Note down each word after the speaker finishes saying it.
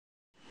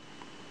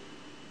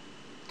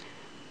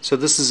So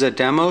this is a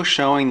demo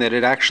showing that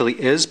it actually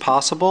is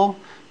possible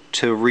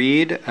to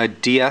read a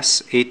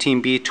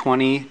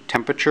DS18B20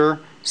 temperature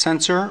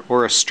sensor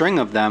or a string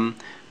of them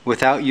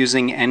without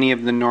using any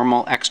of the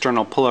normal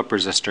external pull-up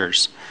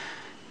resistors.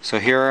 So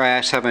here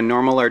I just have a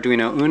normal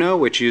Arduino Uno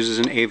which uses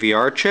an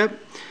AVR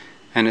chip,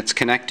 and it's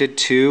connected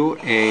to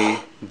a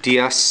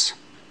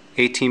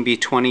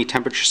DS18B20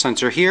 temperature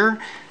sensor here,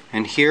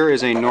 and here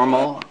is a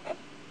normal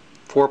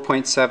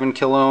 4.7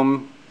 kilo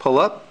ohm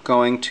pull-up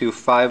going to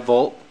 5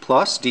 volt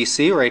plus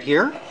DC right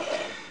here.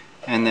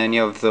 And then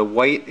you have the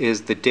white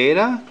is the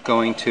data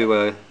going to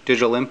a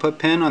digital input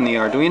pin on the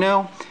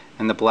Arduino,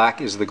 and the black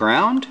is the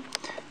ground.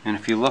 And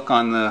if you look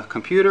on the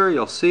computer,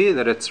 you'll see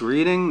that it's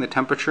reading the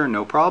temperature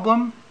no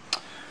problem.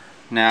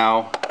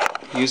 Now,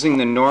 using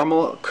the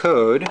normal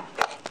code,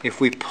 if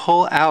we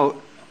pull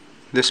out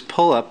this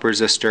pull-up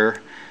resistor,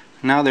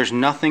 now there's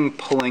nothing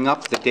pulling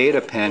up the data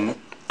pin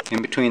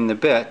in between the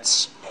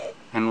bits,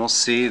 and we'll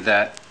see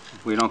that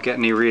we don't get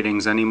any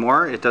readings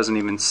anymore. It doesn't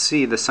even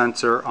see the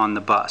sensor on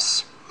the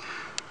bus.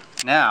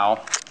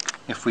 Now,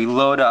 if we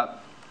load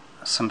up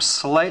some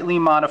slightly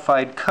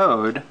modified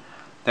code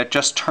that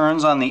just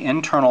turns on the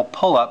internal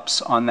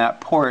pull-ups on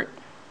that port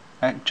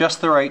at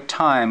just the right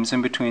times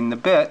in between the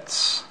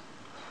bits,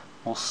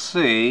 we'll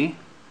see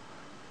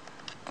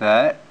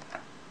that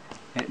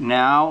it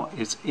now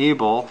is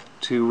able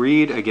to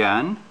read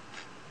again,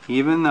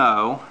 even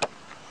though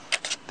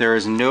there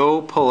is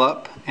no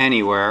pull-up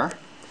anywhere.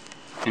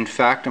 In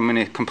fact, I'm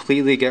going to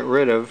completely get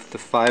rid of the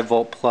 5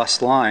 volt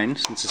plus line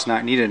since it's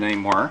not needed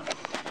anymore.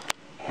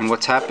 And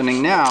what's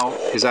happening now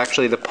is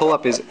actually the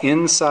pull-up is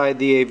inside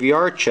the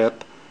AVR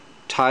chip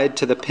tied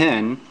to the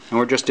pin, and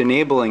we're just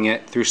enabling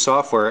it through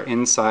software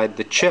inside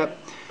the chip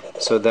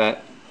so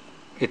that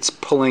it's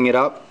pulling it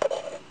up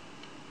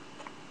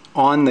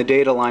on the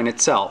data line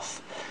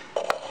itself.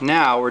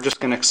 Now we're just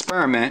going to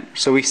experiment.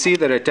 So we see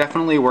that it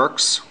definitely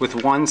works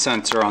with one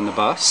sensor on the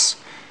bus.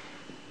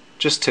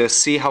 Just to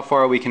see how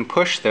far we can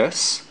push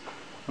this,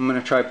 I'm going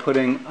to try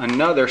putting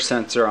another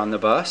sensor on the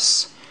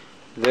bus.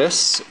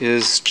 This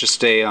is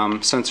just a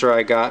sensor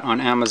I got on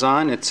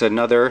Amazon. It's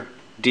another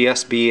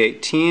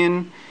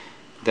DSB18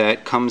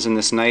 that comes in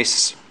this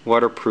nice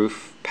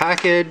waterproof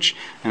package,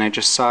 and I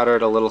just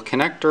soldered a little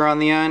connector on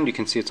the end. You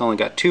can see it's only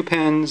got 2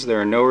 pins,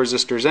 there are no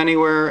resistors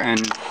anywhere,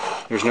 and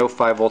there's no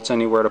 5 volts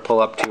anywhere to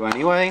pull up to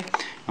anyway.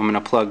 I'm going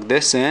to plug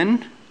this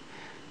in,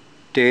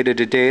 data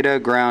to data,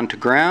 ground to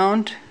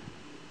ground.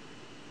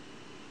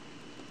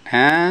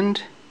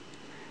 And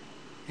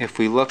if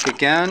we look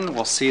again,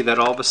 we'll see that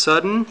all of a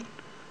sudden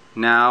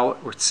now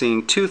we're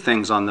seeing 2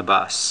 things on the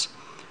bus.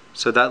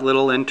 So that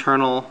little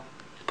internal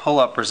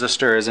pull-up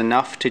resistor is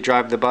enough to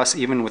drive the bus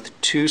even with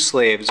 2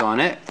 slaves on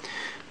it.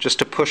 Just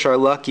to push our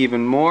luck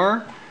even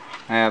more,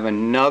 I have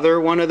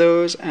another one of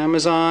those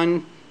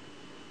Amazon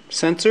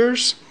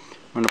sensors.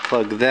 I'm going to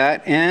plug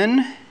that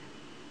in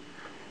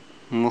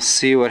and we'll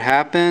see what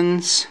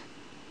happens.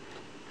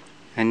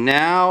 And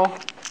now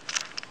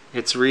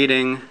it's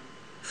reading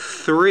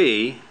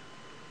 3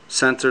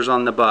 sensors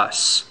on the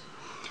bus.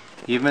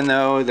 Even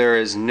though there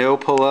is no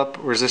pull-up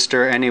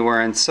resistor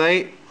anywhere in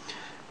sight,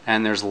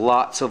 and there's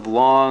lots of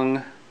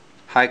long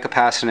high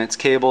capacitance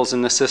cables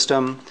in the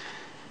system,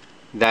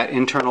 that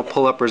internal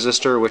pull-up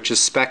resistor, which is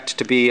spec'd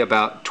to be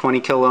about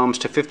 20 kilo ohms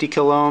to 50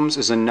 kilo ohms,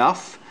 is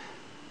enough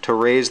to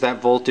raise that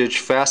voltage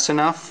fast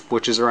enough,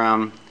 which is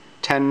around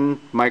 10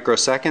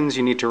 microseconds.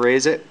 You need to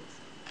raise it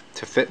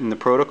to fit in the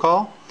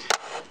protocol.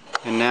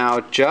 And now,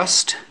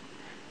 just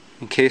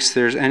in case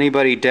there's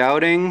anybody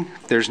doubting,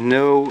 if there's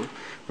no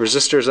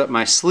resistors up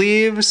my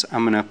sleeves,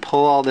 I'm going to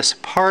pull all this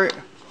apart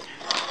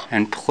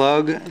and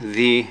plug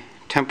the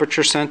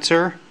temperature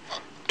sensor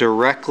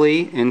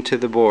directly into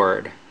the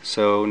board.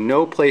 So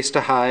no place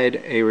to hide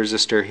a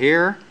resistor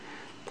here.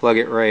 Plug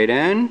it right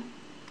in.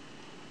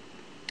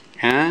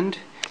 And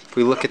if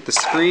we look at the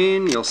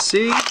screen, you'll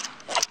see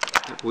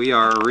that we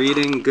are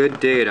reading good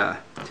data.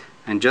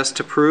 And just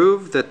to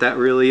prove that that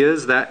really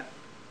is that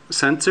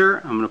sensor,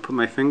 I'm going to put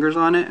my fingers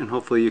on it and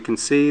hopefully you can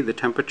see the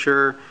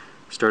temperature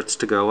starts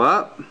to go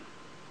up,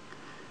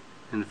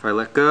 and if I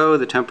let go,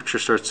 the temperature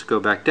starts to go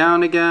back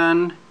down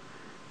again,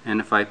 and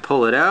if I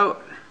pull it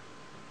out,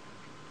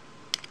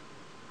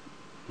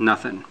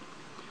 nothing.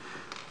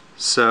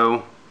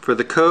 So for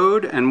the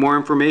code and more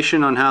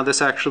information on how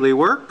this actually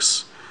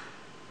works,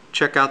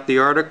 check out the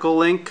article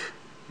link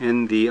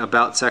in the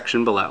About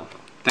section below.